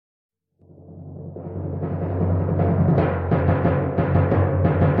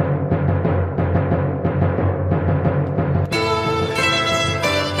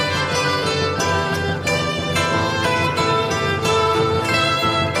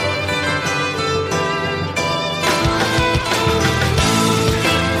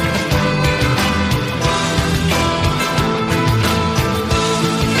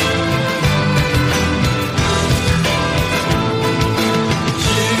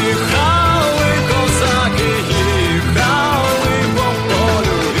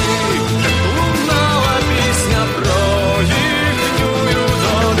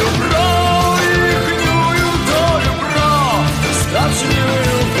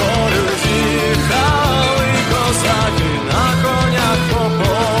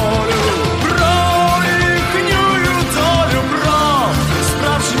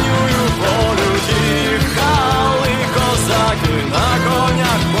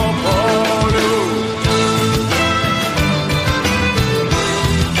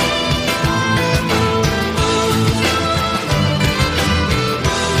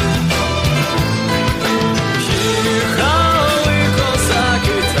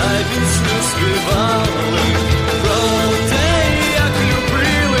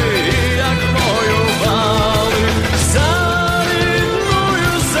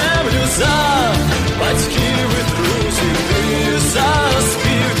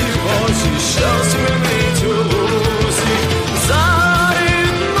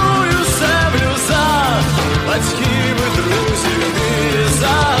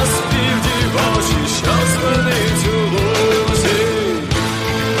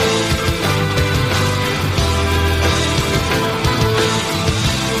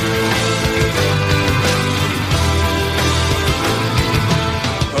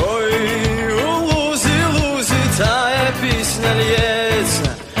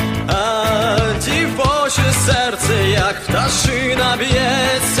як пташина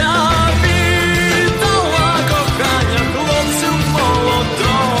б'ється, вітала кохання хлопців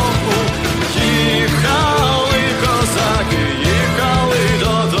молодому. Їхали козаки, їхали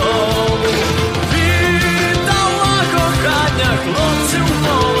додому. Вітала кохання хлопців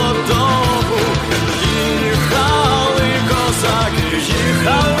молодому. Їхали козаки,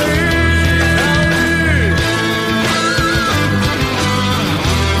 їхали.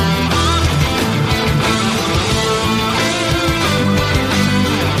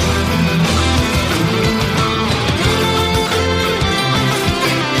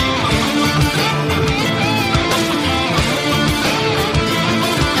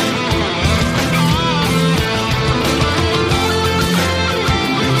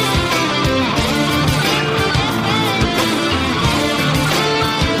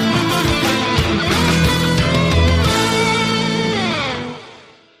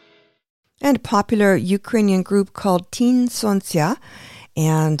 And popular Ukrainian group called Teen Sontsia,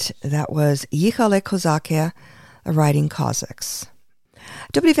 and that was Їхали козаки, riding Cossacks.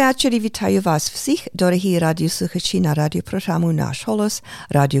 Добрий вечір і вітаю вас всіх, дорогі радіослухачі на радіопрограму «Наш голос»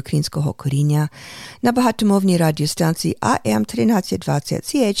 Радіо Українського коріння на багатомовній радіостанції AM 1320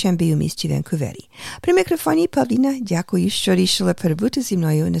 CHMB у місті Ванкувері. При мікрофоні Павліна, дякую, що рішили перебути зі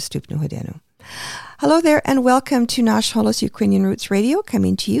мною наступну годину. Hello there and welcome to Nash Holos Ukrainian Roots Radio,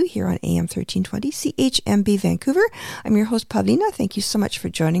 coming to you here on AM 1320 CHMB Vancouver. I'm your host Pavlina. Thank you so much for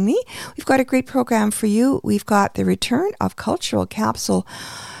joining me. We've got a great program for you. We've got the return of Cultural Capsule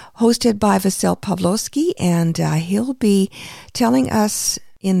hosted by Vasyl Pavlovsky, and he'll be telling us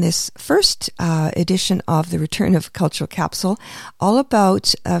in this first edition of the Return of Cultural Capsule all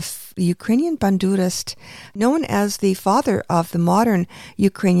about a Ukrainian bandurist known as the father of the modern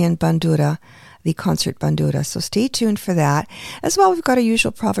Ukrainian bandura, the concert bandura. So stay tuned for that. As well, we've got a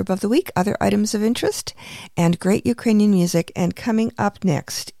usual proverb of the week, other items of interest, and great Ukrainian music. And coming up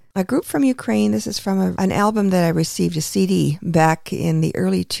next, a group from Ukraine. This is from an album that I received, a CD, back in the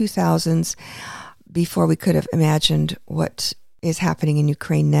early 2000s, before we could have imagined what is happening in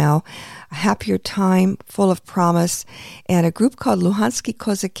Ukraine now. A happier time, full of promise, and a group called Luhansky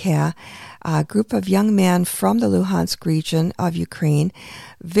Kozaki, a group of young men from the Luhansk region of Ukraine,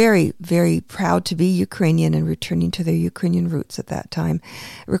 very, very proud to be Ukrainian and returning to their Ukrainian roots at that time.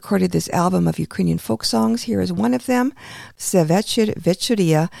 Recorded this album of Ukrainian folk songs. Here is one of them, Vse Večer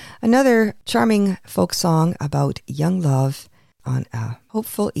Vechuria, another charming folk song about young love on a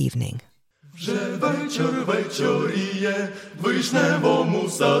hopeful evening. Вже вечір вечоріє, в вишневому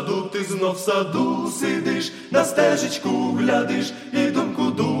саду, ти знов в саду сидиш, на стежечку глядиш і думку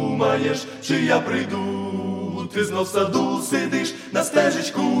думаєш, чи я прийду. Ти знов в саду сидиш, на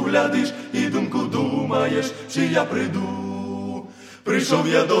стежечку глядиш і думку думаєш, чи я прийду. Прийшов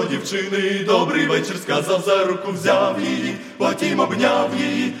я до дівчини, добрий вечір сказав, за руку взяв її, потім обняв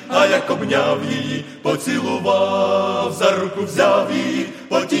її, а як обняв її, поцілував, за руку взяв її,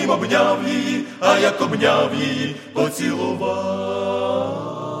 потім обняв її, а як обняв її, поцілував.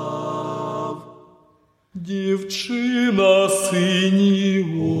 Дівчина сині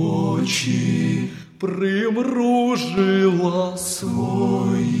очі примружила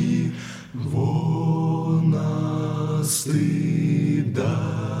свої, вона стидається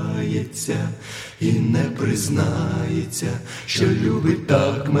і не признається, що любить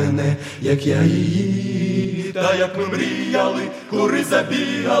так мене, як я її. Та як ми мріяли, кури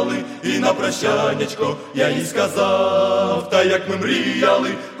забігали, і на прощанячко я їй сказав. Та як ми мріяли,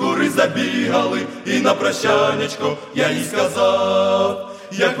 кури забігали, і на прощанячко я їй сказав.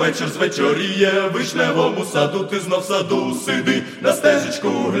 Як вечір звечоріє, в вишневому саду, ти знов в саду сиди, на стежечку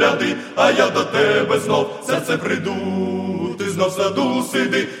гляди, а я до тебе знов серце прийду. Ти знов в саду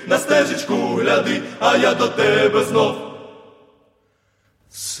сиди, на стежечку гляди, а я до тебе знов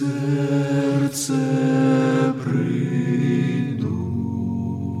серце прийду.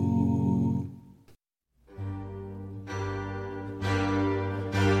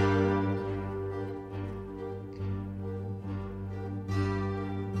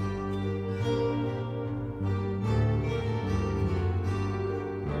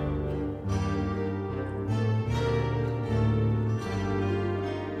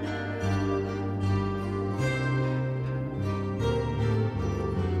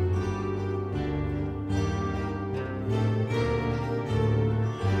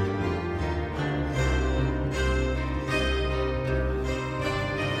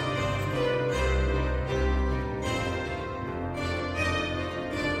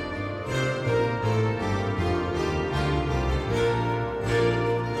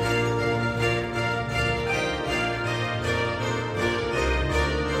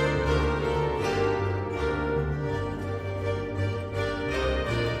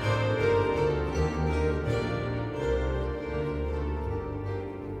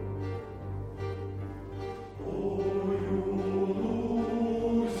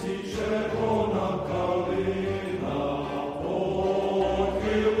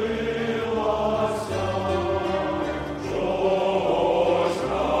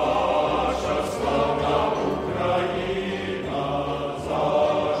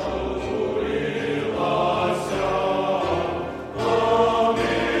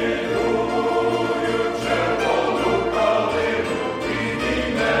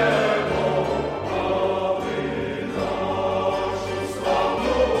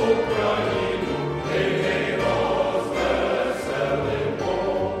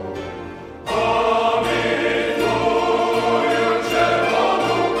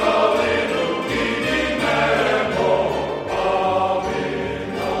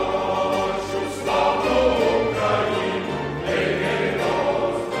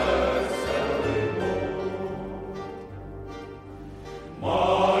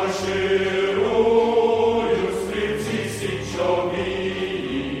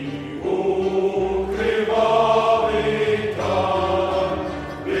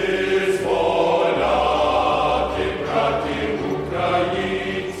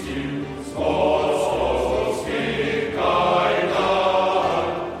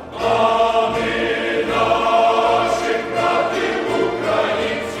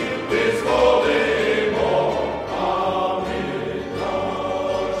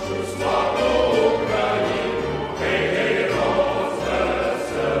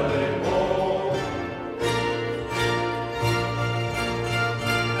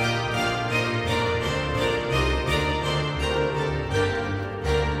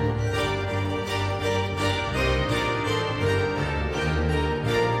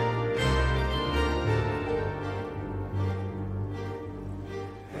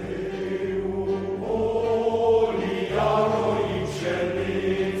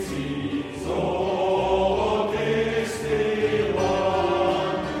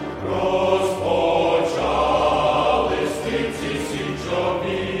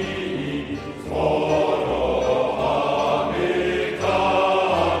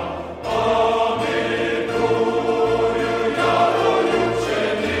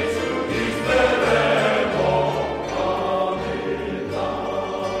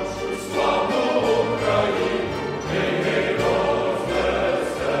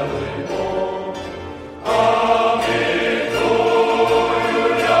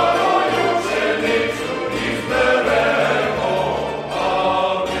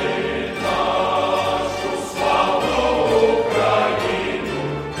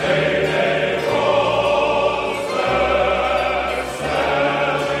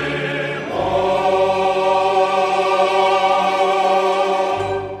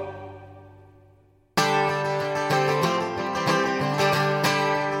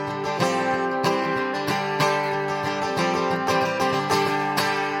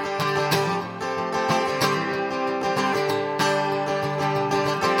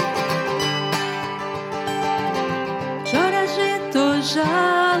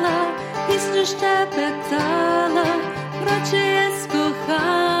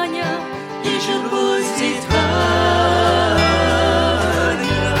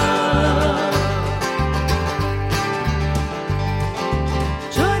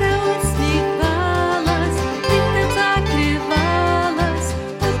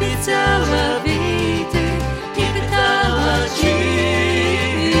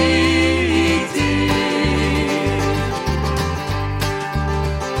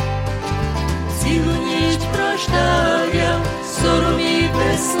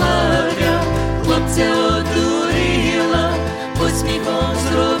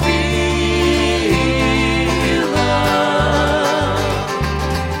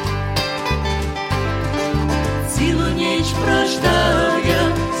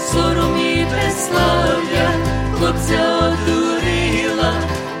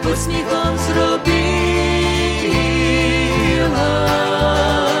 посміхом зробила.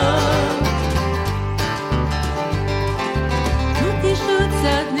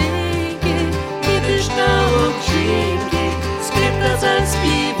 Утішуться дники, дітишка овчинки, скрипка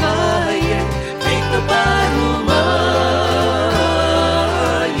заспіває, тихо пару має.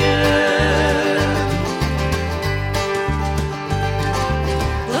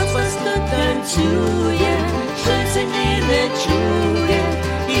 Лопаста танцює, щось землі не чує,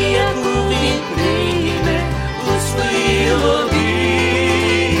 і яку він прийме у свої обійми.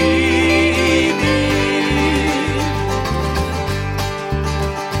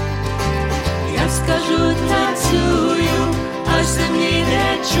 Я скажу танцюю, аж землі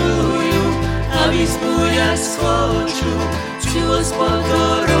не чую, а візьму я схочу цю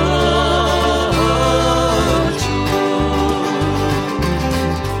спокорочу.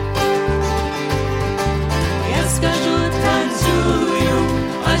 Я скажу танцюю,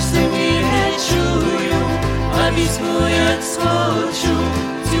 аж землі не чую, а візьму я схочу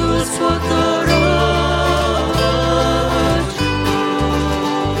цю спокорочу.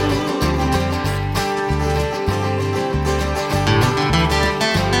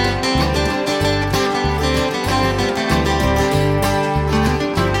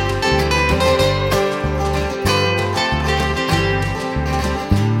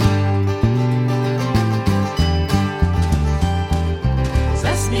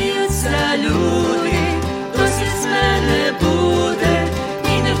 Засміються люди, досить з мене буде,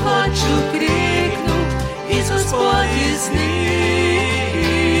 і не хочу крикну, із Господі зникну.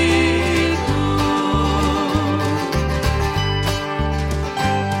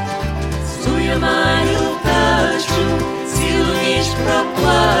 Зую маю тачу, цілу ніч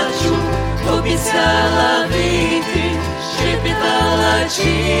проплачу, обіцяла вийти, щебетала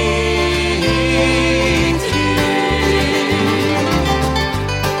жити.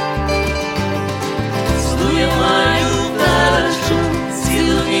 Зую маю тачу,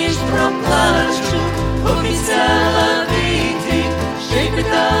 цілу ніч проплачу, обіцяла вийти,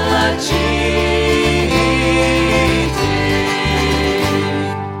 щебетала жити.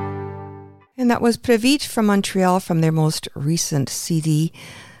 And that was Pravit from Montreal from their most recent CD,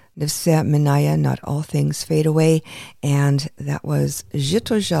 Nevse Minaya, Not All Things Fade Away. And that was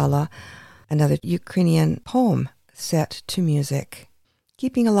Zhyto-Jala, another Ukrainian poem set to music,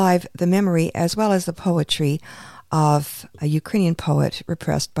 keeping alive the memory as well as the poetry of a Ukrainian poet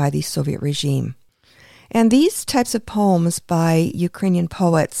repressed by the Soviet regime. And these types of poems by Ukrainian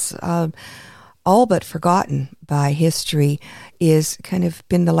poets, all but forgotten by history, is kind of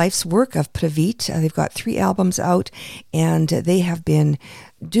been the life's work of Pravit. They've got 3 albums out, and they have been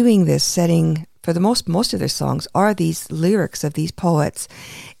doing this, setting, for the most of their songs are these lyrics of these poets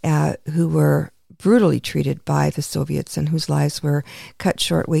who were brutally treated by the Soviets and whose lives were cut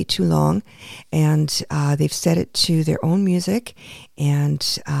short way too long. And they've set it to their own music and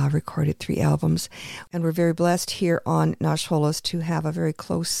recorded 3 albums. And we're very blessed here on Nash Holos to have a very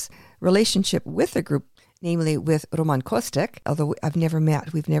close relationship with the group, namely with Roman Kostek, although we've never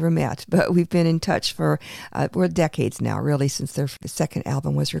met, but we've been in touch for decades now, really, since their second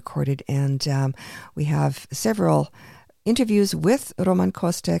album was recorded. And we have several interviews with Roman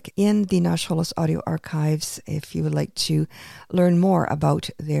Kostek in the Nash Holos audio archives if you would like to learn more about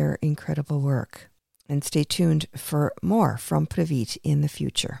their incredible work. And stay tuned for more from Pravit in the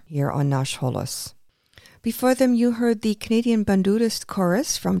future here on Nash Holos. Before them, you heard the Canadian Bandurist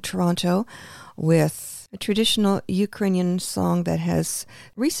Chorus from Toronto with a traditional Ukrainian song that has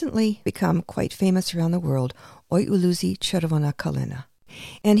recently become quite famous around the world, Oi Uluzi Chervona Kalina.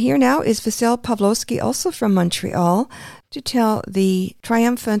 And here now is Vasyl Pavlovsky, also from Montreal, to tell the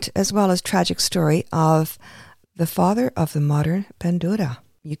triumphant as well as tragic story of the father of the modern bandura,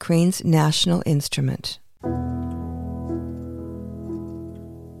 Ukraine's national instrument.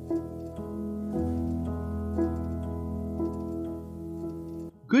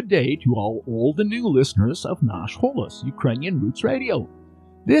 Good day to all the new listeners of Nash Holos, Ukrainian Roots Radio.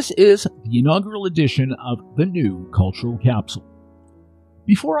 This is the inaugural edition of the new Cultural Capsule.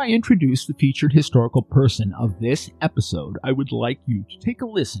 Before I introduce the featured historical person of this episode, I would like you to take a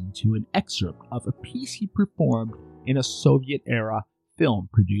listen to an excerpt of a piece he performed in a Soviet-era film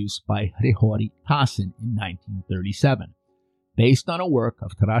produced by Hrihory Tasin in 1937, based on a work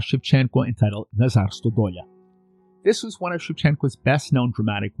of Taras Shevchenko entitled Nazarstvo Dolia. This was one of Shevchenko's best-known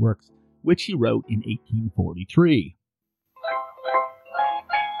dramatic works, which he wrote in 1843.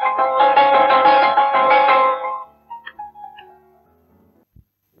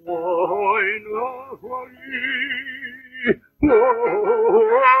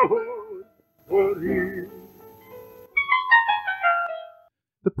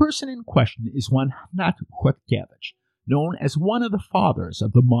 The person in question is one Hnat Khotkevich, known as one of the fathers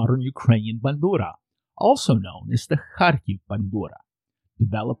of the modern Ukrainian bandura, also known as the Kharkiv bandura,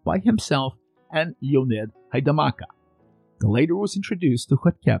 developed by himself and Leonid Haidamaka. The later was introduced to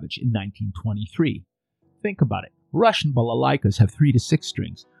Khotkevich in 1923. Think about it. Russian balalaikas have 3 to 6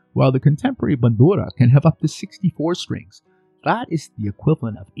 strings, while the contemporary bandura can have up to 64 strings. That is the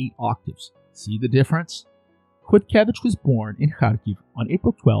equivalent of 8 octaves. See the difference? Khotkevich was born in Kharkiv on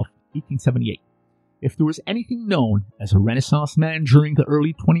April 12, 1878. If there was anything known as a Renaissance man during the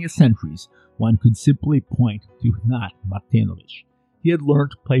early 20th centuries, one could simply point to Hnat Martinovich. He had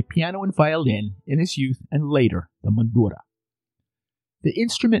learned to play piano and violin in his youth and later the bandura. The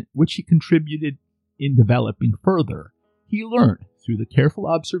instrument which he contributed in developing further, he learned through the careful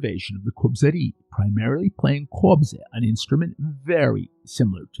observation of the kobzari, primarily playing kobze, an instrument very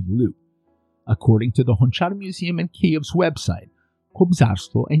similar to the lute. According to the Honchar Museum in Kiev's website,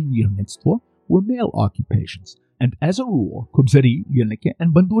 kobzarstvo and lirnitstvo were male occupations, and as a rule, kobzari, lirnike,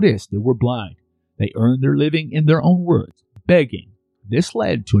 and banduriste were blind. They earned their living in their own words, begging. This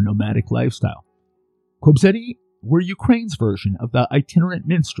led to a nomadic lifestyle. Kobzari were Ukraine's version of the itinerant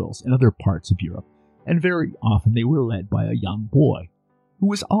minstrels in other parts of Europe, and very often they were led by a young boy, who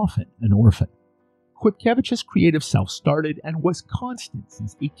was often an orphan. Khotkevich's creative self started and was constant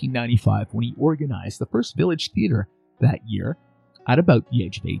since 1895 when he organized the first village theater that year at about the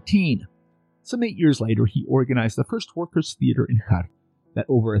age of 18. Some 8 years later, he organized the first workers' theater in Kharkiv that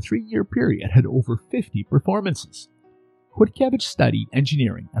over a 3-year period had over 50 performances. Khotkevich studied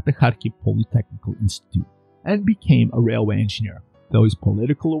engineering at the Kharkiv Polytechnical Institute and became a railway engineer, though his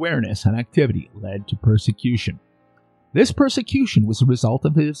political awareness and activity led to persecution. This persecution was a result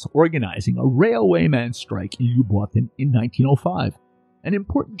of his organizing a railwayman strike in Lubotin in 1905, an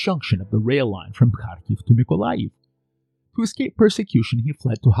important junction of the rail line from Kharkiv to Mykolaiv. To escape persecution, he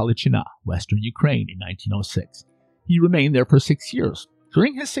fled to Halichina, western Ukraine, in 1906. He remained there for 6 years.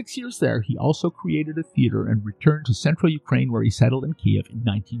 During his 6 years there, he also created a theater and returned to central Ukraine, where he settled in Kiev in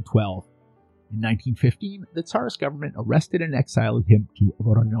 1912. In 1915, the Tsarist government arrested and exiled him to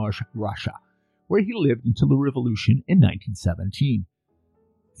Voronezh, Russia, where he lived until the revolution in 1917.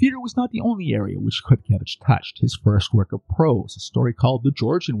 Theater was not the only area which Khotkevich touched. His first work of prose, a story called The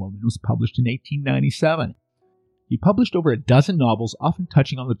Georgian Woman, was published in 1897. He published over a dozen novels, often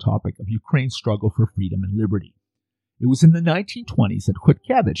touching on the topic of Ukraine's struggle for freedom and liberty. It was in the 1920s that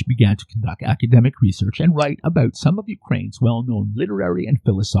Khotkevich began to conduct academic research and write about some of Ukraine's well-known literary and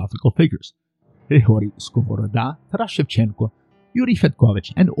philosophical figures: Grigory Skovoroda, Taras Shevchenko, Yuri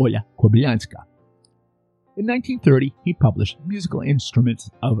Fedkovich, and Olya Kobylanska. In 1930, he published Musical Instruments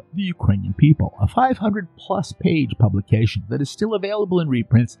of the Ukrainian People, a 500-plus page publication that is still available in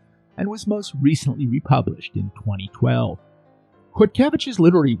reprints and was most recently republished in 2012. Khotkevich's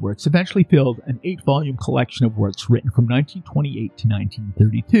literary works eventually filled an 8-volume collection of works written from 1928 to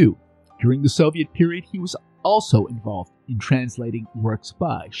 1932. During the Soviet period, he was also involved in translating works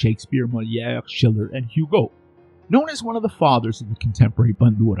by Shakespeare, Molière, Schiller, and Hugo. Known as one of the fathers of the contemporary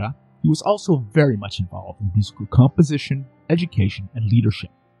bandura, he was also very much involved in musical composition, education, and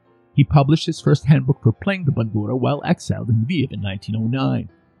leadership. He published his first handbook for playing the bandura while exiled in Lviv in 1909.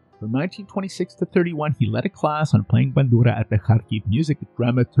 From 1926 to 31, he led a class on playing bandura at the Kharkiv Music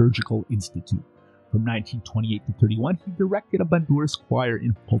Dramaturgical Institute. From 1928 to 31, he directed a bandura choir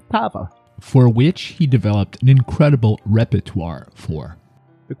in Poltava, for which he developed an incredible repertoire for.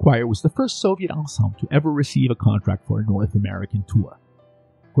 The choir was the first Soviet ensemble to ever receive a contract for a North American tour.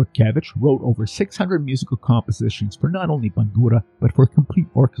 Khotkevich wrote over 600 musical compositions for not only bandura, but for complete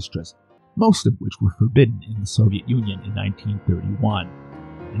orchestras, most of which were forbidden in the Soviet Union in 1931.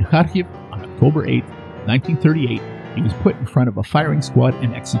 In Kharkiv, on October 8, 1938, he was put in front of a firing squad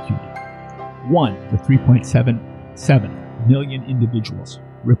and executed. One of the 3.77 million individuals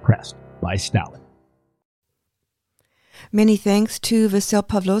repressed by Stalin. Many thanks to Vasyl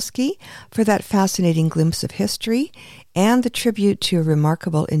Pavlovsky for that fascinating glimpse of history and the tribute to a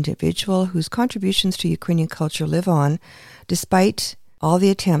remarkable individual whose contributions to Ukrainian culture live on, despite all the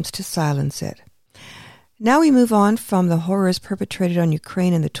attempts to silence it. Now we move on from the horrors perpetrated on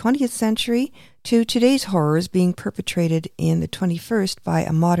Ukraine in the 20th century to today's horrors being perpetrated in the 21st by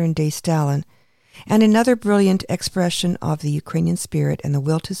a modern-day Stalin, and another brilliant expression of the Ukrainian spirit and the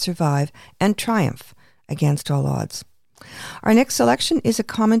will to survive and triumph against all odds. Our next selection is a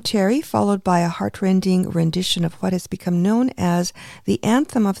commentary followed by a heartrending rendition of what has become known as the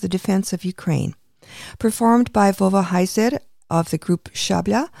Anthem of the Defense of Ukraine, performed by Vova Heiser of the group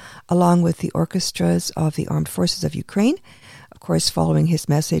Shabla, along with the orchestras of the Armed Forces of Ukraine, of course following his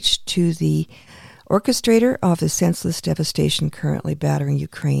message to the orchestrator of the senseless devastation currently battering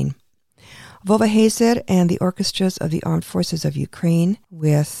Ukraine. Vova Hazer and the orchestras of the Armed Forces of Ukraine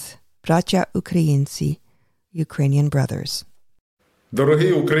with Bracia Ukrainci, Ukrainian Brothers.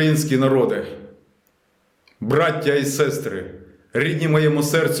 Дорогі українські народи, браття і сестри, рідні моєму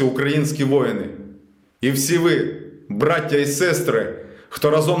серцю українські воїни, і всі ви, браття і сестри, хто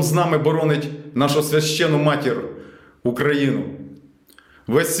разом з нами боронить нашу священну матір Україну.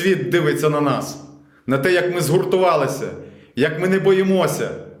 Весь світ дивиться на нас, на те, як ми згуртувалися, як ми не боїмося,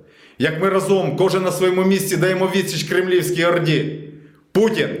 як ми разом, кожен на своєму місці, даємо відсіч кремлівській орді.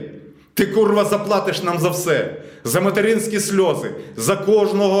 Путін, ти, курва, заплатиш нам за все, за материнські сльози, за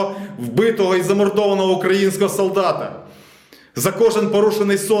кожного вбитого і замордованого українського солдата, за кожен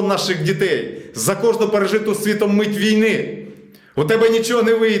порушений сон наших дітей, за кожну пережиту світом мить війни. У тебе нічого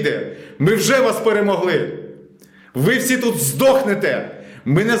не вийде, ми вже вас перемогли. Ви всі тут здохнете,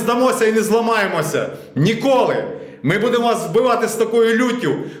 ми не здамося і не зламаємося, ніколи. Ми будемо вас вбивати з такою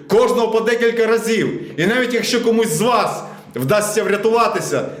люттю, кожного по декілька разів. І навіть якщо комусь з вас вдасться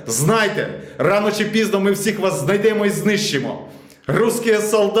врятуватися, знайте, рано чи пізно ми всіх вас знайдемо і знищимо. Русські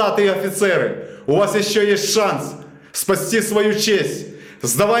солдати і офіцери, у вас ще є шанс спасти свою честь.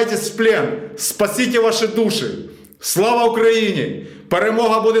 Здавайтесь в плен, спасіть ваші душі. Слава Україні!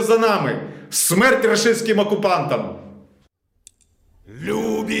 Перемога буде за нами! Смерть рашистським окупантам!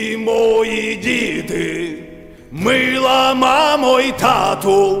 Любі мої діти, мила мамо й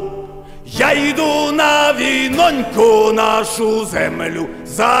тату, я йду на війноньку нашу землю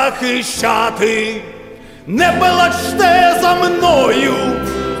захищати. Не плачте за мною,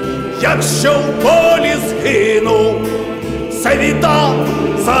 якщо в полі згину, це віддам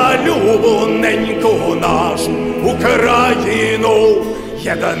за любоненьку нашу Україну.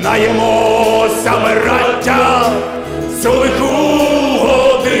 Єднаємося, браття, цю лиху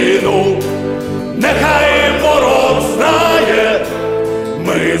годину, нехай ворог знає,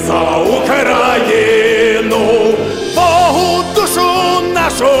 ми за Україну. Богу душу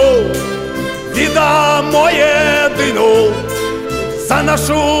нашу віддамо єдину, за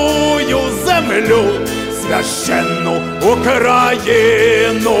нашу землю священну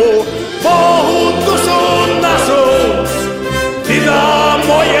Україну. Богу душу нашу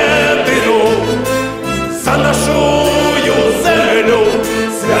віддамо єдину, за нашу землю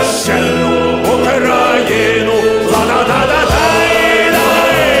священну Україну. Ла-да-да-да-дай,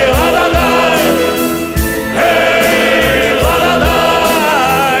 ла-да-дай, гей,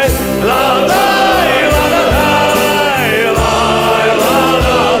 ла-да-дай, ла-дай, ла-да-дай,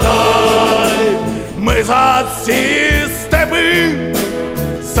 ла-дай. Ми за ці степи,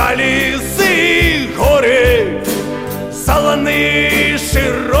 за ліси й гори, за лани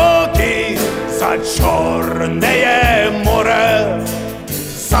широкі, за Чорне море,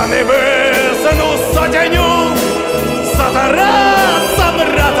 за небесну сотню, за Тараса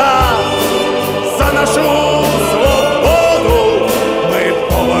брата, за нашу свободу ми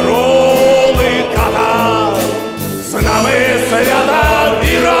побороли ката. З нами свята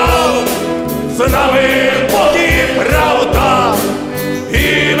віра, з нами Бог і правда, і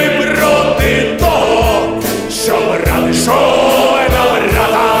ми проти того, що брали на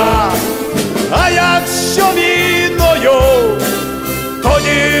брата. А якщо війною,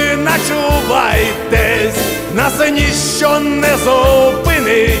 тоді начувайтесь, нас ніщо не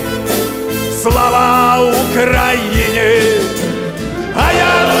зупинить. Слава Україні! А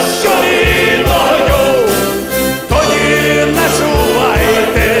якщо війною, тоді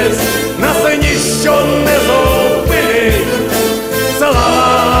начувайтесь, нас ніщо не зупинить.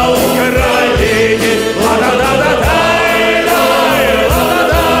 Слава Україні! Ла-да-да-да-дай,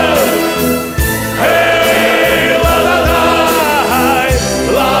 ла-да-дай, гей, ла-да-дай,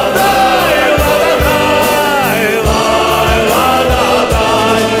 ла-дай, ла-да-дай,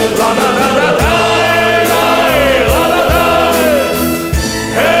 ла-дай, ла-да-дай, ла-да-дай, гей,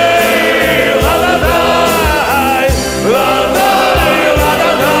 ла-да-дай, ла-дай,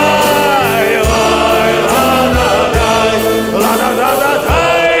 ла-да-дай,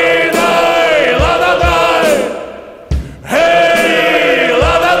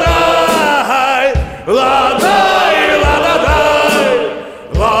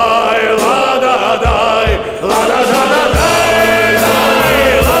 ла-дай,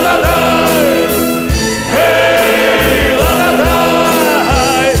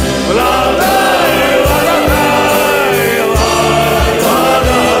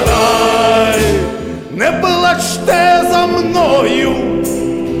 ла-да-дай, не плачте за мною,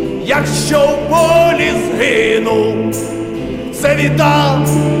 якщо в полі згину, це віддам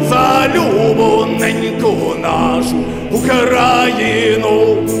за любоненьку нашу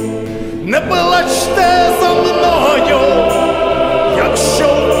Україну. не плачте за мною, якщо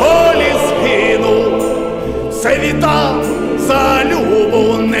в полі згину, це віта за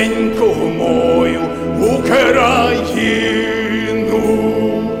любоненьку мою Україну.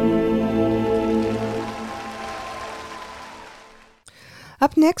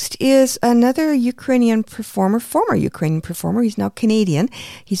 Up next is another Ukrainian performer, former Ukrainian performer. He's now Canadian.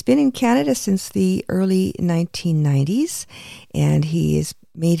 He's been in Canada since the early 1990s, and he has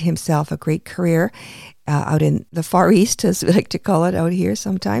made himself a great career out in the Far East, as we like to call it out here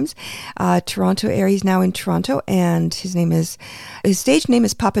sometimes. Toronto area. He's now in Toronto, and his stage name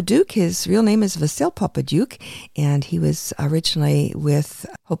is Papaduke. His real name is Vasyl Papaduke, and he was originally with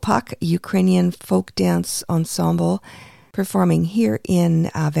Hopak Ukrainian Folk Dance Ensemble, performing here in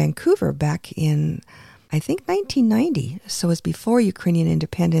Vancouver back in, I think, 1990. So it was before Ukrainian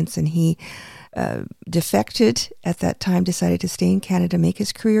independence, and he defected at that time, decided to stay in Canada, make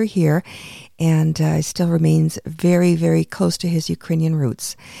his career here, and still remains very, very close to his Ukrainian roots.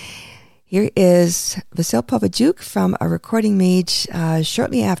 Here is Vasyl Papaduke from a recording made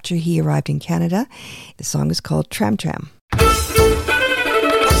shortly after he arrived in Canada. The song is called Tram Tram.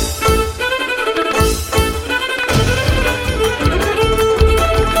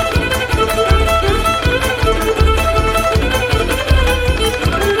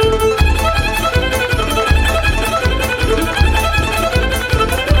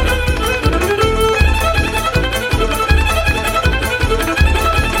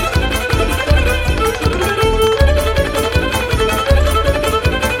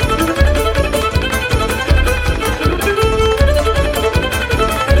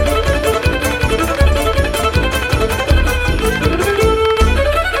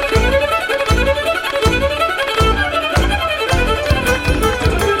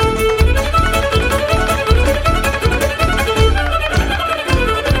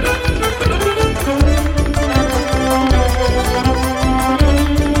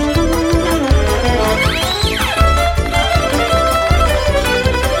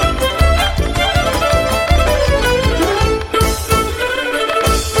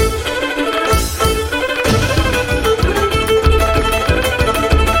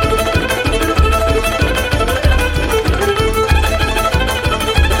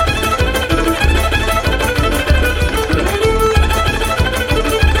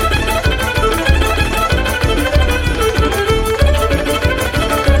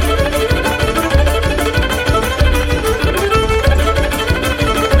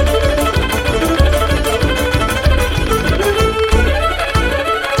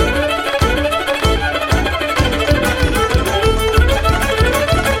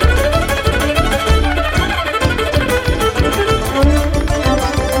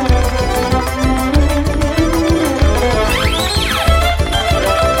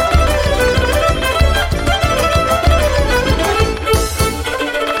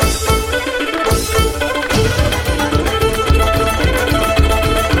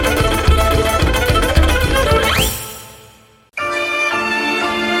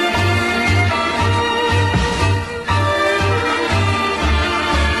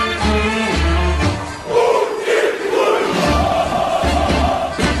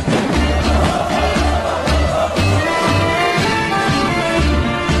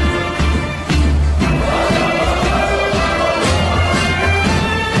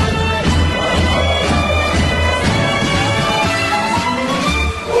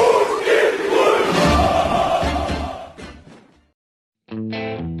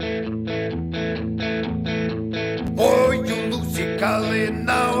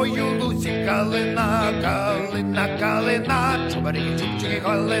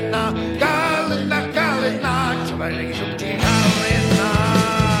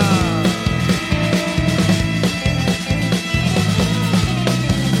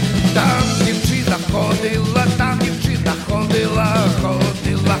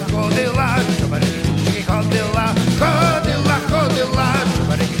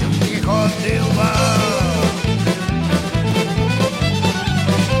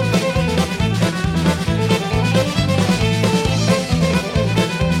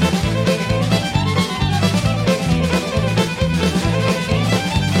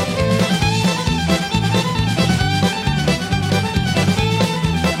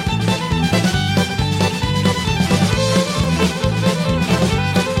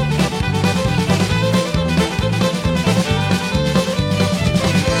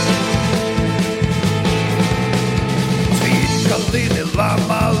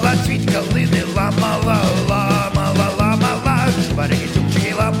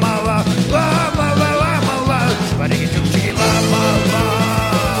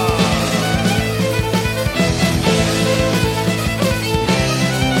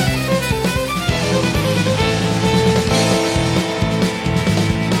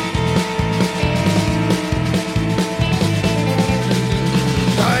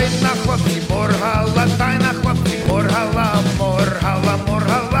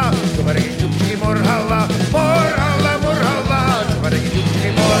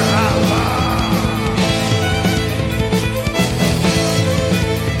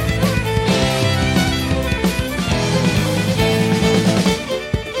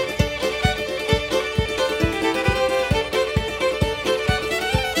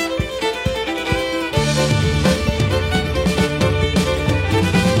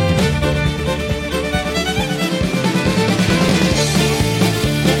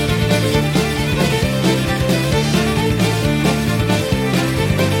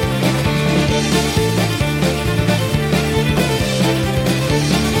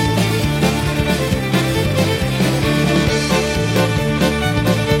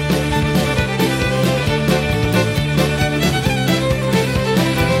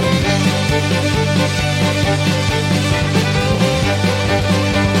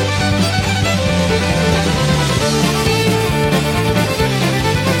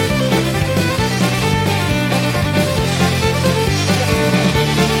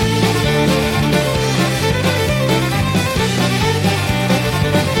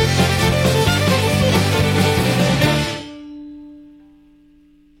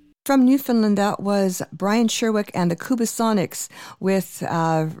 From Newfoundland, that was Brian Sherwick and the Kubasonics with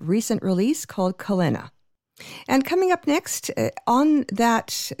a recent release called Kalena. And coming up next, on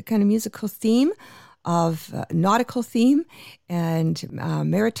that kind of musical theme of nautical theme and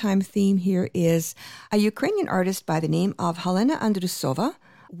maritime theme, here is a Ukrainian artist by the name of Helena Andrusova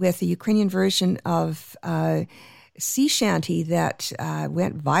with a Ukrainian version of sea shanty that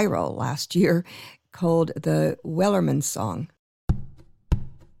went viral last year called the Wellerman Song.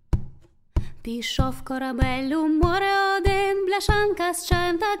 Пішов корабель у море один, бляшанка з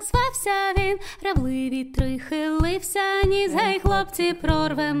чаєм, так звався він. Равли вітри хилився, ніс, гей, хлопці,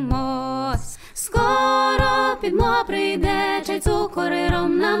 прорвемось. Скоро підмога прийде, чай цукор і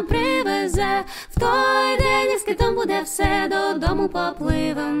ром нам привезе. В той день із китом буде все, додому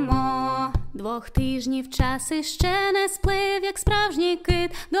попливемо. 2 тижнів час іще не сплив, як справжній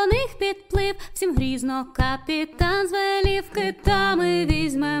кит до них підплив. Всім грізно капітан звелів, кита ми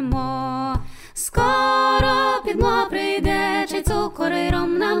візьмемо. Скоро підмога прийде, чай цукор і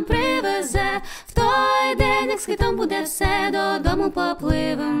ром нам привезе. В той день, як з китом буде все, додому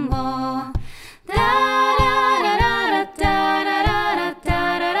попливемо.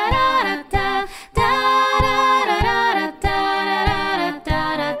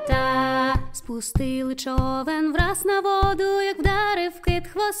 Спустили човен враз на воду, як вдарив кит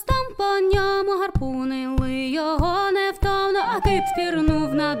хвостом по ньому, гарпунили його невтомно, а кит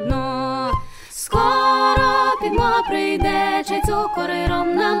пірнув на дно. Скоро підмога прийде, чай цукор і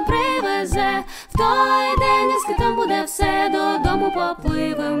ром нам привезе. В той день із китом буде все, додому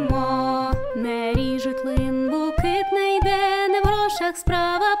попливемо. Не ріжуть линву, кит не йде, не в грошах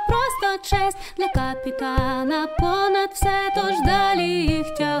справа, просто честь для капітана понад все, тож далі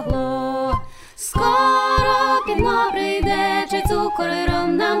їх тягло. Скоро підмога прийде, чай цукор і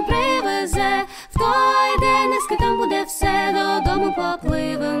ром нам привезе. В той день із китом буде все, додому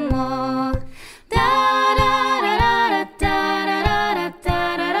попливемо.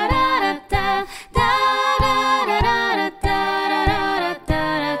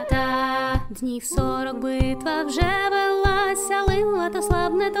 Днів 40 битва вже велася, линва то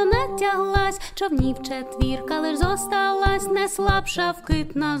слабне, то не тяглась. Човнів четвірка лиш зосталась, не слабша в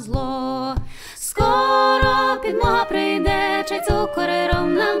кит на зло. Скоро підмога прийде, чай цукор і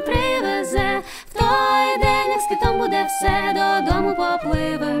ром нам привезе. В той день, як з китом буде все, додому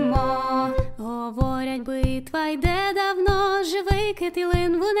попливемо. Говорять, битва йде давно, живий кит і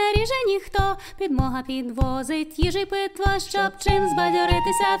линву не ріже ніхто. Підмога підвозить їжі й питво, щоб чим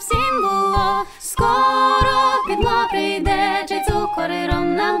збадьоритися всім було. Скоро підмога прийде, чай цукор і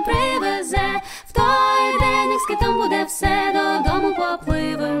ром нам привезе. В той день, як з китом буде все, додому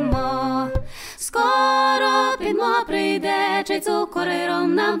попливемо. Скоро підмога прийде, чай цукор і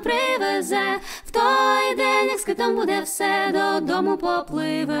ром нам привезе. В той день, як з китом буде все, додому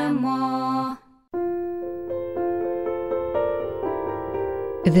попливемо.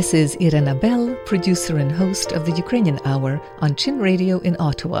 This is Irena Bell, producer and host of the Ukrainian Hour on Chin Radio in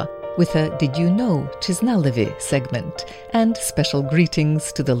Ottawa, with a Did You Know Chiznalevi segment and special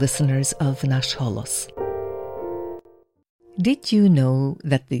greetings to the listeners of Nash Holos. Did you know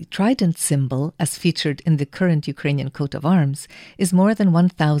that the trident symbol, as featured in the current Ukrainian coat of arms, is more than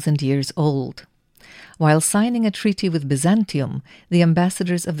 1,000 years old? While signing a treaty with Byzantium, the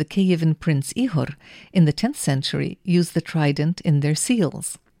ambassadors of the Kievan Prince Ihor in the 10th century used the trident in their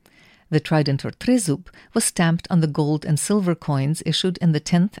seals. The trident, or trezub, was stamped on the gold and silver coins issued in the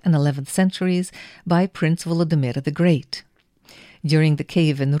 10th and 11th centuries by Prince Volodymyr the Great. During the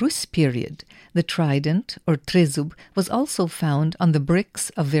Kievan Rus period, the trident, or trezub, was also found on the bricks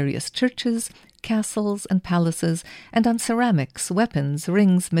of various churches, castles and palaces, and on ceramics, weapons,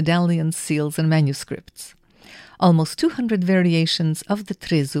 rings, medallions, seals, and manuscripts. Almost 200 variations of the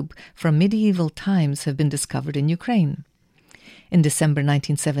trezub from medieval times have been discovered in Ukraine. In December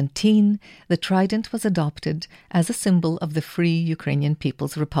 1917, the trident was adopted as a symbol of the Free Ukrainian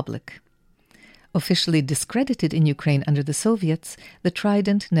People's Republic. Officially discredited in Ukraine under the Soviets, the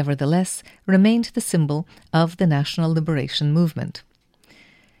trident, nevertheless, remained the symbol of the national liberation movement.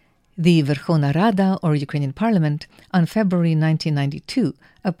 The Verkhovna Rada, or Ukrainian Parliament, on February 1992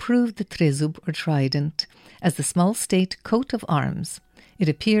 approved the trezub, or trident, as the small state coat of arms. It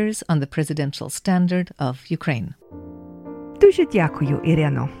appears on the presidential standard of Ukraine. Дуже дякую,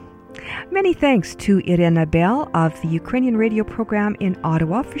 Ireno. Many thanks to Irena Bell of the Ukrainian radio program in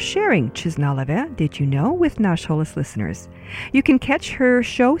Ottawa for sharing Chiznaleve, Did You Know, with Nash Holos listeners. You can catch her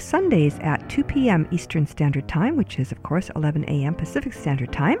show Sundays at 2 p.m. Eastern Standard Time, which is, of course, 11 a.m. Pacific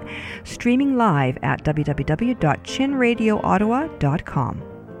Standard Time, streaming live at www.chinradioottawa.com.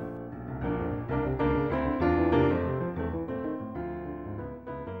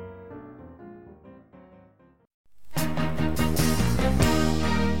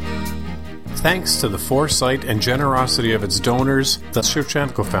 Thanks to the foresight and generosity of its donors, the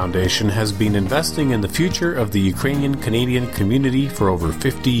Shevchenko Foundation has been investing in the future of the Ukrainian-Canadian community for over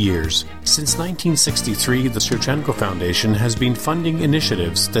 50 years. Since 1963, the Shevchenko Foundation has been funding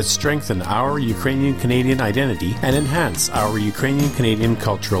initiatives that strengthen our Ukrainian-Canadian identity and enhance our Ukrainian-Canadian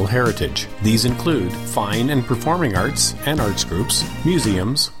cultural heritage. These include fine and performing arts and arts groups,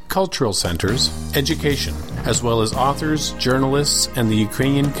 museums, cultural centers, education, as well as authors, journalists, and the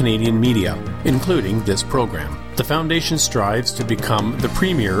Ukrainian-Canadian media, including this program. The Foundation strives to become the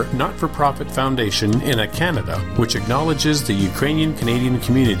premier not-for-profit foundation in Canada, which acknowledges the Ukrainian-Canadian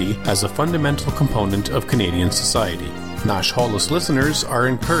community as a fundamental component of Canadian society. Nash Holos listeners are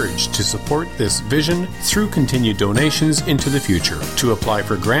encouraged to support this vision through continued donations into the future. To apply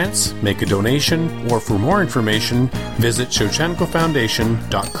for grants, make a donation, or for more information, visit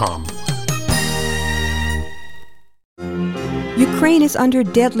ShevchenkoFoundation.com. Ukraine is under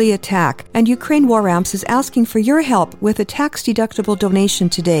deadly attack, and Ukraine War Amps is asking for your help with a tax-deductible donation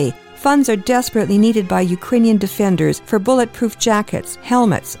today. Funds are desperately needed by Ukrainian defenders for bulletproof jackets,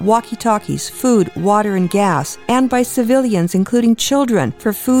 helmets, walkie-talkies, food, water, and gas, and by civilians, including children,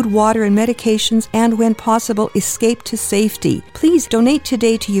 for food, water, and medications, and when possible, escape to safety. Please donate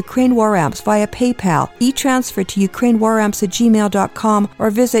today to Ukraine War Amps via PayPal, e-transfer to ukrainewaramps@gmail.com, or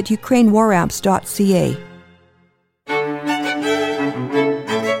visit ukrainewaramps.ca.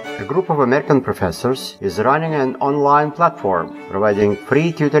 A group of American professors is running an online platform providing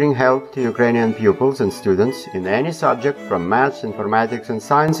free tutoring help to Ukrainian pupils and students in any subject from maths, informatics, and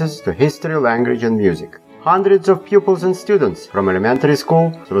sciences to history, language, and music. Hundreds of pupils and students from elementary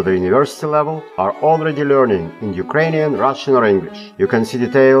school through the university level are already learning in Ukrainian, Russian, or English. You can see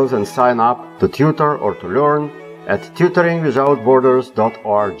details and sign up to tutor or to learn at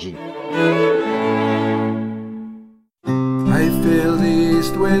tutoringwithoutborders.org. I feel the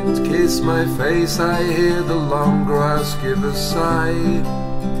east wind kiss my face, I hear the long grass give a sigh.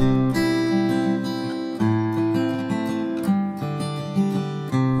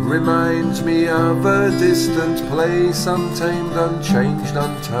 Reminds me of a distant place, untamed, unchanged,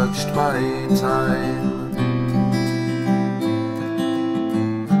 untouched by time.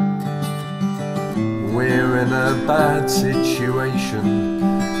 We're in a bad situation,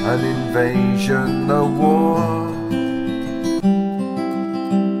 an invasion, a war.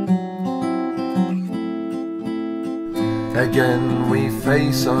 Again we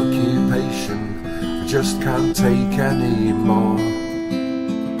face occupation, just can't take any more.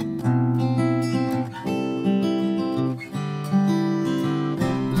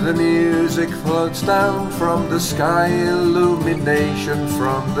 The music floats down from the sky, illumination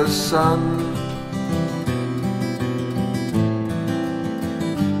from the sun.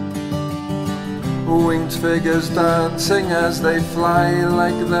 Winged figures dancing as they fly,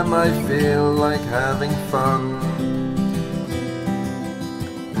 like them I feel like having fun.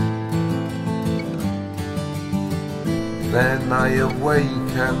 Then I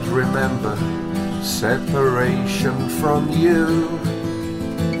awake and remember separation from you.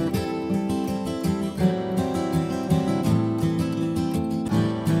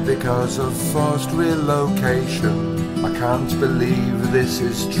 Because of forced relocation, I can't believe this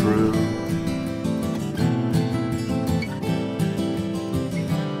is true.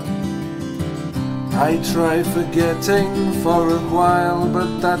 I try forgetting for a while,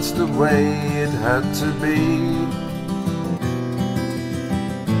 but that's the way it had to be.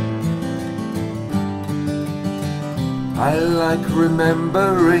 I like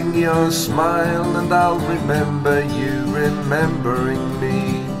remembering your smile, and I'll remember you remembering me.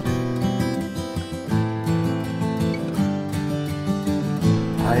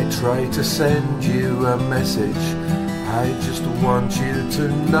 I try to send you a message, I just want you to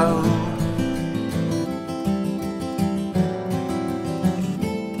know.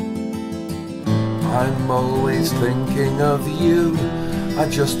 I'm always thinking of you, I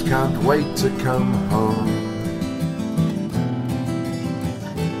just can't wait to come home.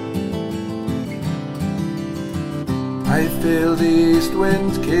 I feel the east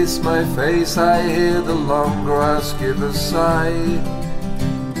wind kiss my face, I hear the long grass give a sigh.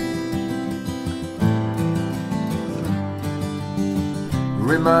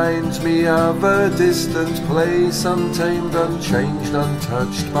 Reminds me of a distant place, untamed, unchanged,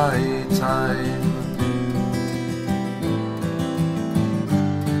 untouched by time.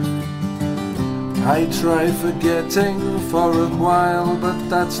 I try forgetting for a while, but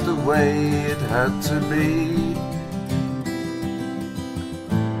that's the way it had to be.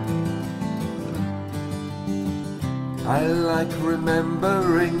 I like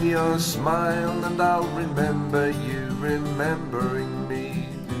remembering your smile, and I'll remember you remembering me.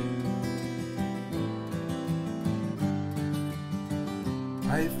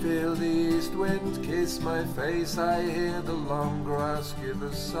 I feel the east wind kiss my face, I hear the long grass give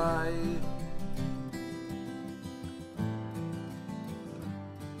a sigh.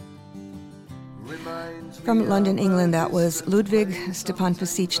 From London, England, that was Ludwig Stepan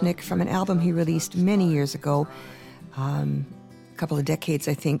Pasechnik from an album he released many years ago, a couple of decades,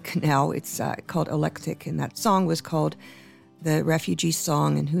 I think, now. It's called Electric, and that song was called The Refugee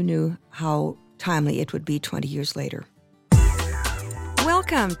Song, and who knew how timely it would be 20 years later.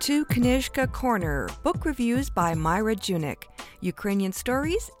 Welcome to Knyzhka Corner, book reviews by Myra Junik, Ukrainian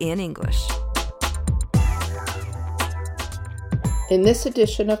stories in English. In this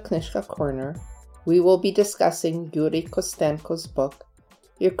edition of Knyzhka Corner, we will be discussing Yuri Kostenko's book,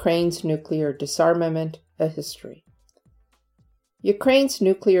 Ukraine's Nuclear Disarmament, A History. Ukraine's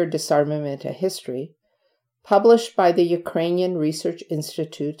Nuclear Disarmament, A History, published by the Ukrainian Research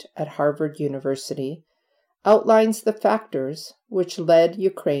Institute at Harvard University, outlines the factors which led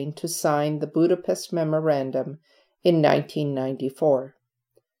Ukraine to sign the Budapest Memorandum in 1994.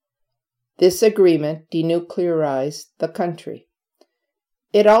 This agreement denuclearized the country.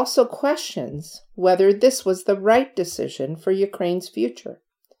 It also questions whether this was the right decision for Ukraine's future.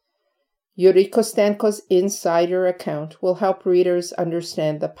 Yuri Kostenko's insider account will help readers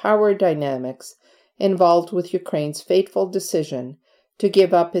understand the power dynamics involved with Ukraine's fateful decision to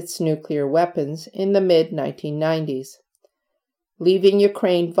give up its nuclear weapons in the mid-1990s, leaving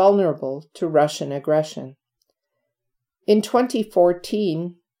Ukraine vulnerable to Russian aggression. In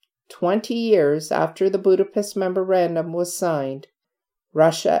 2014, 20 years after the Budapest Memorandum was signed,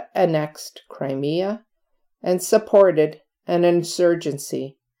 Russia annexed Crimea and supported an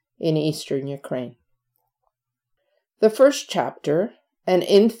insurgency in eastern Ukraine. The first chapter, An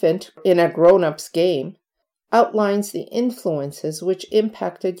Infant in a Grown-Up's Game, outlines the influences which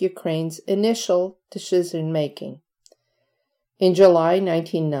impacted Ukraine's initial decision-making. In July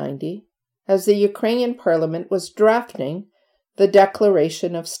 1990, as the Ukrainian parliament was drafting the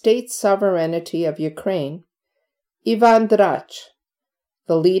Declaration of State Sovereignty of Ukraine, Ivan Drach,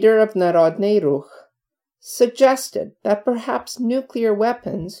 the leader of Narodny Ruch, suggested that perhaps nuclear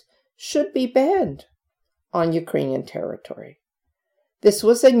weapons should be banned on Ukrainian territory. This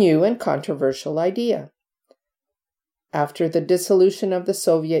was a new and controversial idea. After the dissolution of the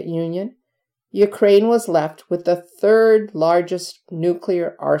Soviet Union, Ukraine was left with the third largest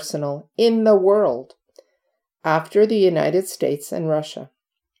nuclear arsenal in the world, after the United States and Russia.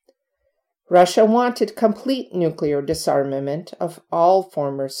 Russia wanted complete nuclear disarmament of all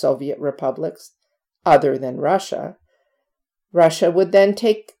former Soviet republics other than Russia. Russia would then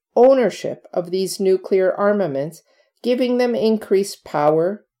take ownership of these nuclear armaments, giving them increased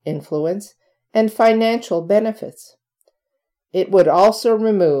power, influence, and financial benefits. It would also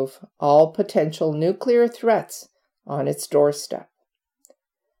remove all potential nuclear threats on its doorstep.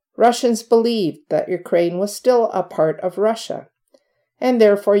 Russians believed that Ukraine was still a part of Russia, and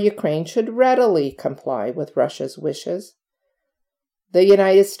therefore Ukraine should readily comply with Russia's wishes. The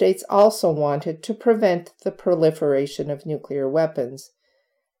United States also wanted to prevent the proliferation of nuclear weapons,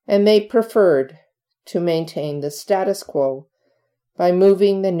 and they preferred to maintain the status quo by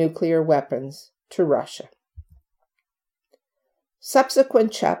moving the nuclear weapons to Russia.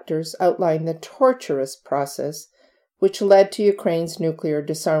 Subsequent chapters outline the torturous process which led to Ukraine's nuclear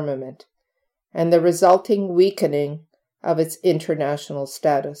disarmament and the resulting weakening of its international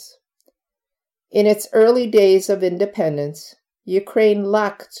status. In its early days of independence, Ukraine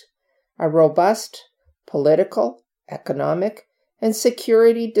lacked a robust political, economic, and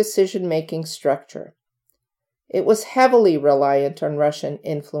security decision-making structure. It was heavily reliant on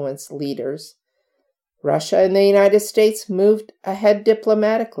Russian-influenced leaders. Russia and the United States moved ahead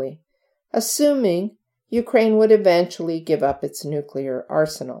diplomatically, assuming Ukraine would eventually give up its nuclear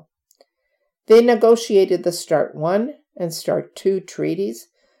arsenal. They negotiated the START I and START II treaties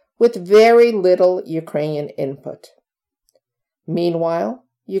with very little Ukrainian input. Meanwhile,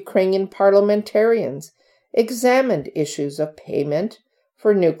 Ukrainian parliamentarians examined issues of payment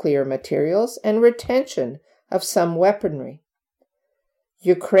for nuclear materials and retention of some weaponry.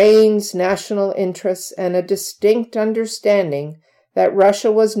 Ukraine's national interests and a distinct understanding that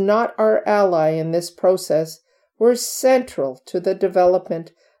Russia was not our ally in this process were central to the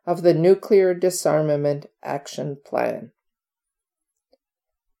development of the Nuclear Disarmament Action Plan.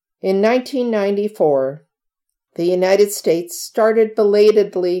 In 1994, the United States started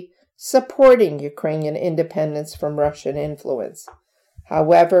belatedly supporting Ukrainian independence from Russian influence.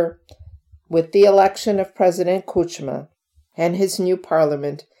 However, with the election of President Kuchma and his new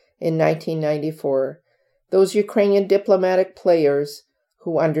parliament in 1994, those Ukrainian diplomatic players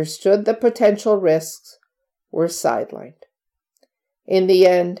who understood the potential risks were sidelined. In the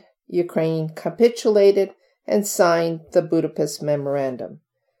end, Ukraine capitulated and signed the Budapest Memorandum.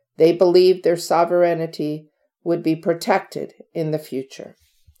 They believed their sovereignty would be protected in the future.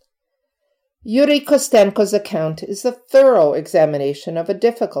 Yuri Kostenko's account is a thorough examination of a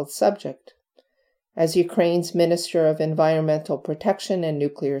difficult subject. As Ukraine's Minister of Environmental Protection and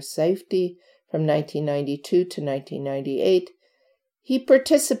Nuclear Safety from 1992 to 1998, he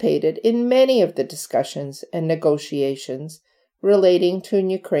participated in many of the discussions and negotiations relating to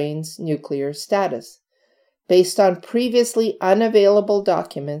Ukraine's nuclear status. Based on previously unavailable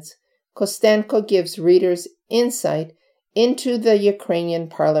documents, Kostenko gives readers insight into the Ukrainian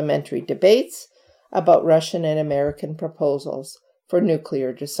parliamentary debates about Russian and American proposals for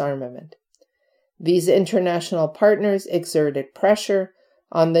nuclear disarmament. These international partners exerted pressure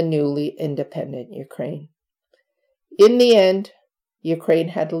on the newly independent Ukraine. In the end, Ukraine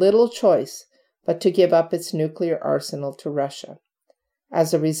had little choice but to give up its nuclear arsenal to Russia.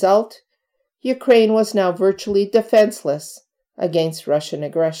 As a result, Ukraine was now virtually defenseless against Russian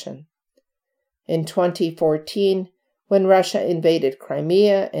aggression. In 2014, when Russia invaded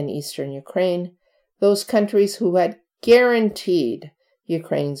Crimea and eastern Ukraine, those countries who had guaranteed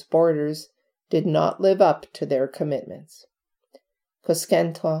Ukraine's borders did not live up to their commitments.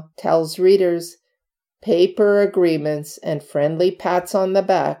 Kostenko tells readers, paper agreements and friendly pats on the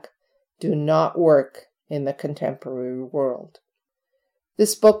back do not work in the contemporary world.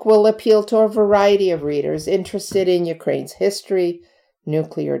 This book will appeal to a variety of readers interested in Ukraine's history,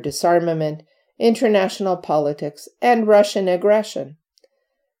 nuclear disarmament, international politics, and Russian aggression.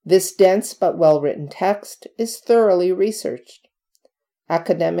 This dense but well-written text is thoroughly researched.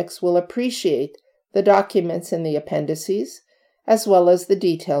 Academics will appreciate the documents in the appendices, as well as the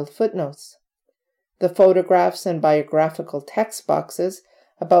detailed footnotes. The photographs and biographical text boxes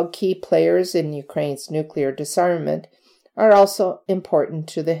about key players in Ukraine's nuclear disarmament are also important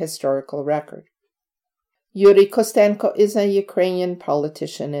to the historical record. Yuri Kostenko is a Ukrainian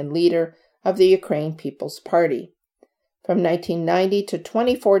politician and leader of the Ukraine People's Party. From 1990 to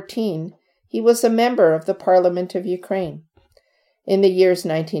 2014, he was a member of the Parliament of Ukraine. In the years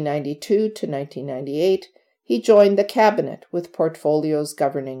 1992 to 1998, he joined the cabinet with portfolios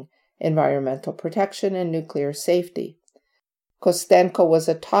governing environmental protection and nuclear safety. Kostenko was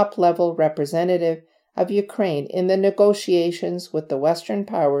a top-level representative of Ukraine in the negotiations with the Western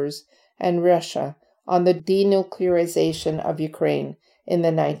powers and Russia on the denuclearization of Ukraine in the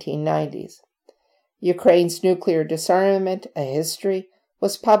 1990s. Ukraine's Nuclear Disarmament, A History,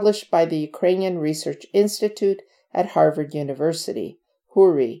 was published by the Ukrainian Research Institute at Harvard University,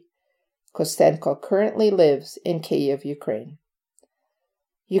 HURI. Kostenko currently lives in Kyiv, Ukraine.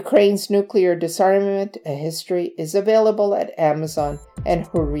 Ukraine's Nuclear Disarmament, A History is available at Amazon and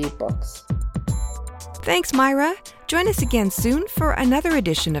HURI Books. Thanks, Myra. Join us again soon for another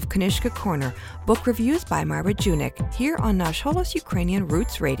edition of Kanishka Corner, book reviews by Myra Junik, here on Nash Holos Ukrainian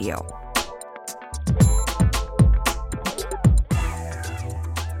Roots Radio.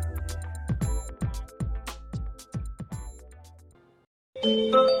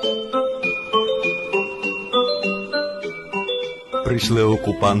 Прийшли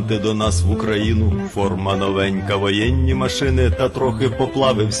окупанти до нас в Україну, форма новенька, воєнні машини, та трохи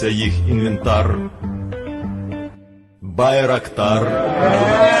поплавився їх інвентар. Байрактар.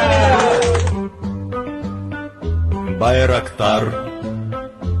 Байрактар.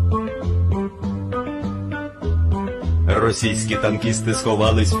 Російські танкісти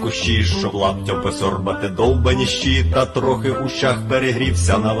сховались в кущі, щоб лаптям посорбати довбані щі, та трохи у щах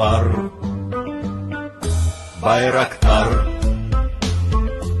перегрівся навар. Байрактар.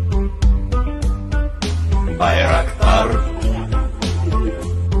 Байрактар.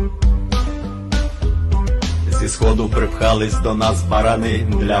 Зі сходу припхались до нас барани,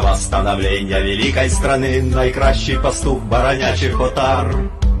 для вас становлення великої страни, найкращий пастух баранячих отар.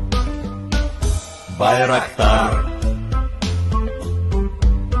 Байрактар.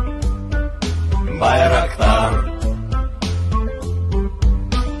 Байрактар.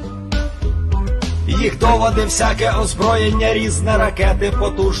 Їх доводи, всяке озброєння, різне, ракети,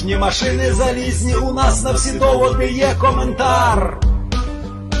 потужні машини залізні, у нас на всі доводи є коментар.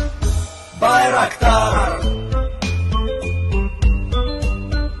 Байрактар.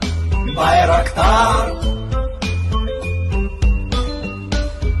 Байрактар.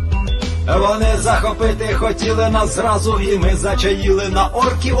 Вони захопити хотіли нас зразу, і ми зачаїли на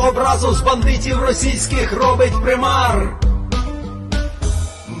орків образу, з бандитів російських робить примар.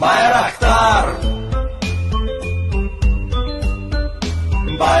 Байрактар.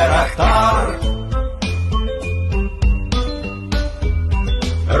 Байрактар.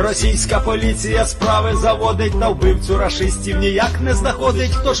 Російська поліція справи заводить, на вбивцю рашистів ніяк не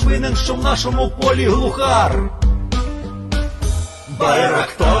знаходить. Хто ж винен, що в нашому полі глухар?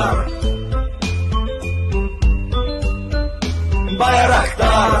 Байрактар,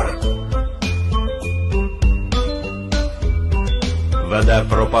 Байрактар веде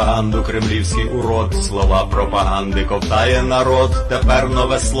пропаганду кремлівський урод, слова пропаганди ковтає народ, тепер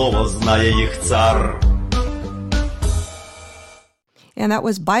нове слово знає їх цар. And that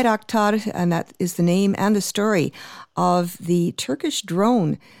was Bayraktar, and that is the name and the story of the Turkish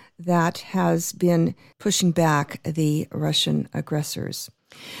drone that has been pushing back the Russian aggressors.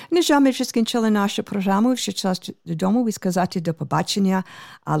 На жаль, ми вже скінчили нашу програму. Ще час додому і сказати до побачення,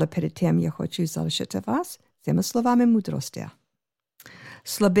 але перед тим я хочу залишити вас цими словами мудрості.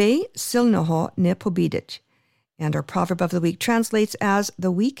 Слабий сильного не побідить. And our proverb of the week translates as,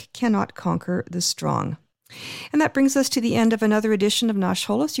 the weak cannot conquer the strong. And that brings us to the end of another edition of Nash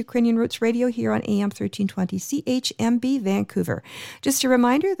Holos, Ukrainian Roots Radio here on AM 1320 CHMB Vancouver. Just a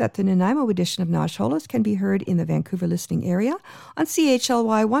reminder that the Nanaimo edition of Nash Holos can be heard in the Vancouver listening area on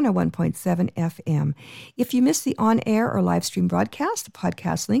CHLY 101.7 FM. If you missed the on-air or live stream broadcast, the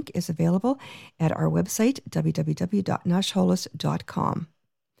podcast link is available at our website, www.nashholos.com.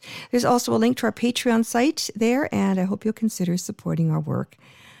 There's also a link to our Patreon site there, and I hope you'll consider supporting our work.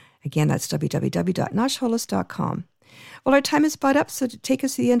 Again, that's www.nashholos.com. Well, our time is about up, so to take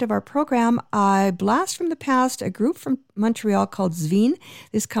us to the end of our program, a blast from the past, a group from Montreal called Zvin.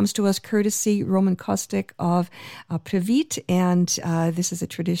 This comes to us courtesy Roman Kostek of Privit, and this is a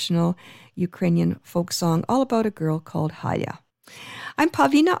traditional Ukrainian folk song all about a girl called Halya. I'm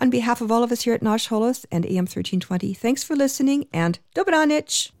Pavlina on behalf of all of us here at Nash Holos and AM 1320. Thanks for listening, and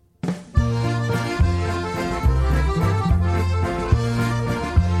Dobranich!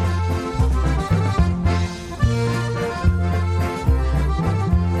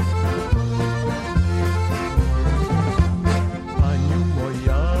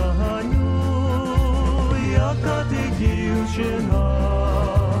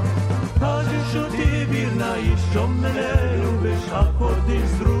 Кажеш, що ти вірна і що мене любиш, а ходиш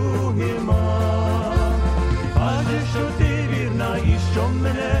з другима. Кажеш, що ти вірна і що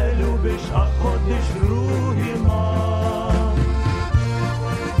мене любиш, а ходиш з другима.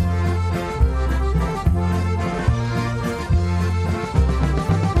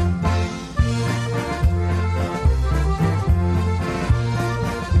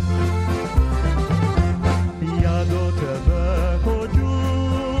 Я до тебе ходжу,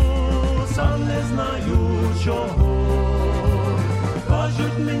 сам не знаю чого.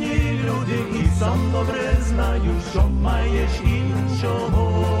 Кажуть мені люди, і сам добре знаю, що маєш іншого.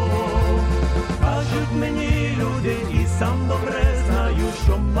 Кажуть мені люди, і сам добре знаю,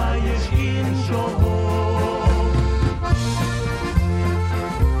 що маєш іншого.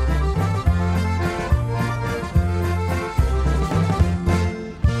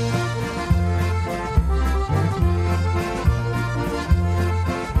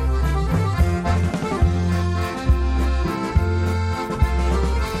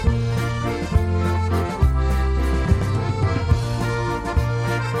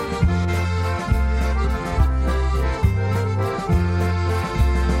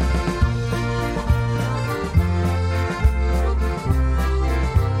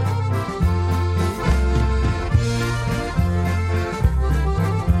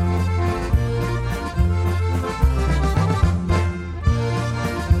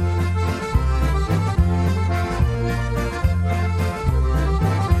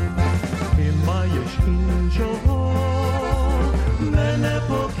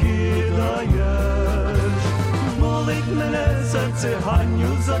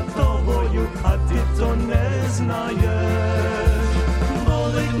 Ганю за тобою, а ти то не знаєш.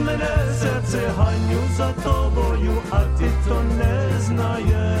 Болить мене серце, ганю за тобою, а ти то не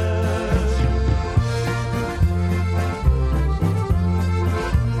знаєш.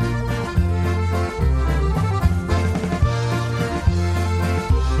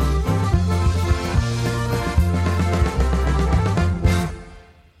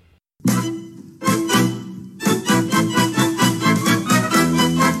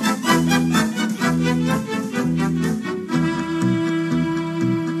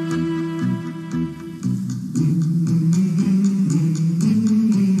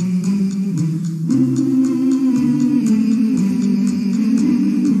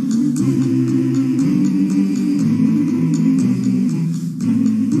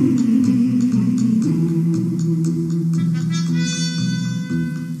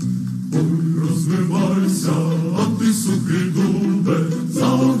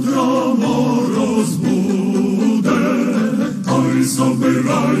 Завтра мороз буде, ой,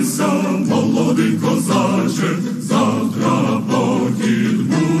 збирайся, молодий козаче, завтра похід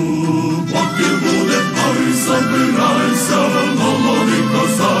був. Поки буде, ой, збирайся, молодий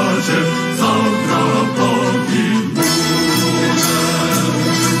козаче, завтра похід буде.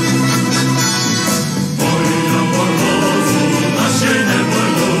 Ой, я морозу, та ще не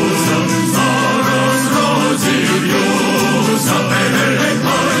боюся, зараз розіб'юся.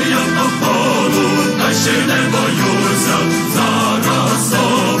 Ой, я походу, та ще не боюся, зараз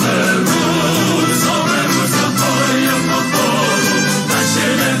соберуся. Ой, я походу, та ще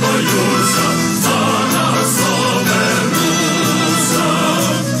не боюся, зараз соберуся.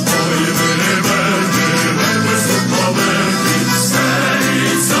 Ой, виберти, випису поверхи,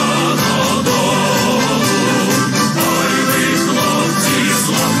 стеріться додолу. Ой, ви, хлопці,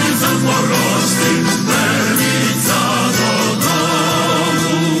 славні запорожці, верніться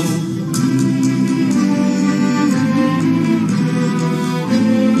додому.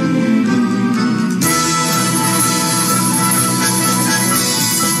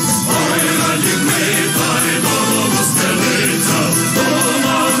 Ой, раді ми, та й додому стелиться,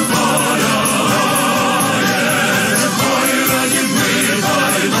 туман паляє. Ой, раді ми, та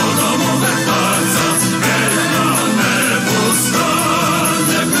й додому вертаться, гетьма не пускає,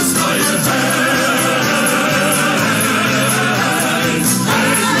 не пускає,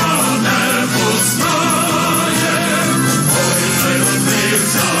 гетьма не пускає. Ой,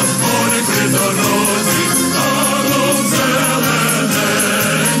 зайвився в полі при дорозі, стадом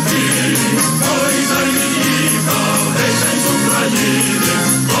зелененький. Ой, заїхав геть з України,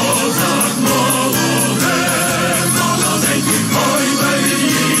 козак молоденький. Ой,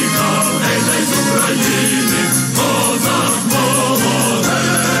 заїхав геть з України, козак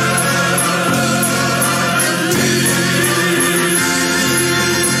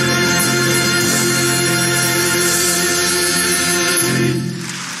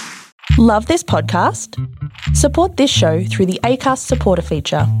Love this podcast? Support this show through the Acast supporter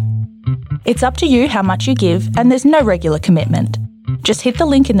feature. It's up to you how much you give, and there's no regular commitment. Just hit the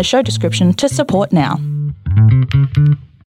link in the show description to support now.